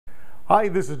Hi,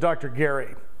 this is Dr.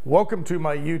 Gary. Welcome to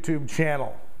my YouTube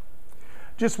channel.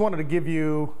 Just wanted to give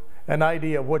you an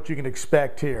idea of what you can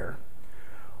expect here.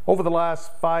 Over the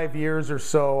last 5 years or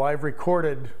so, I've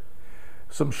recorded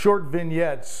some short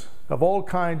vignettes of all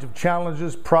kinds of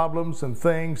challenges, problems, and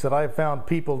things that I've found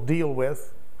people deal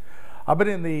with. I've been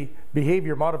in the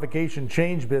behavior modification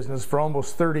change business for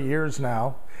almost 30 years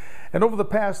now. And over the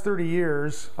past 30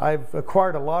 years, I've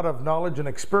acquired a lot of knowledge and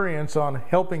experience on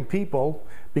helping people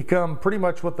become pretty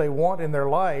much what they want in their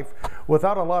life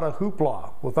without a lot of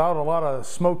hoopla, without a lot of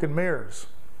smoke and mirrors.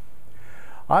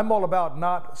 I'm all about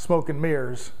not smoke and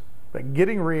mirrors, but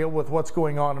getting real with what's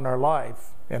going on in our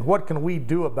life and what can we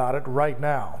do about it right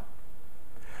now.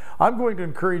 I'm going to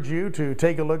encourage you to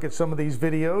take a look at some of these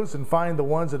videos and find the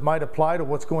ones that might apply to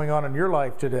what's going on in your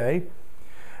life today.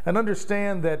 And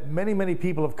understand that many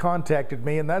people have contacted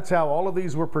me, and that's how all of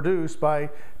these were produced,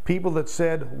 by people that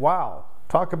said, wow,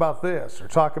 talk about this or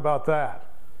talk about that.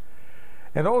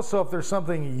 And also, if there's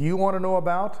something you want to know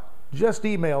about, just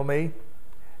email me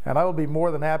and I will be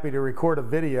more than happy to record a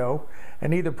video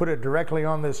and either put it directly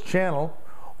on this channel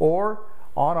or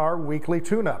on our weekly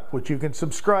tune-up, which you can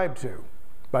subscribe to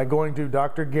by going to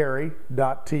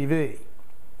drgary.tv.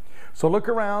 So look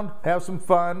around, have some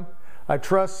fun. I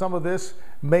trust some of this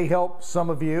may help some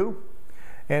of you,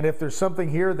 and if there's something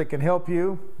here that can help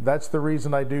you, that's the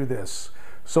reason I do this.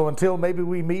 So until maybe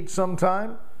we meet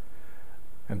sometime,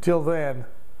 until then,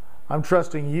 I'm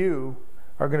trusting you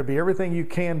are going to be everything you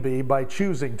can be by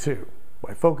choosing to,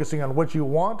 by focusing on what you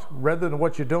want rather than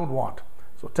what you don't want.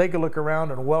 So take a look around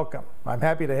and welcome. I'm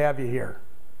happy to have you here.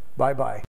 Bye-bye.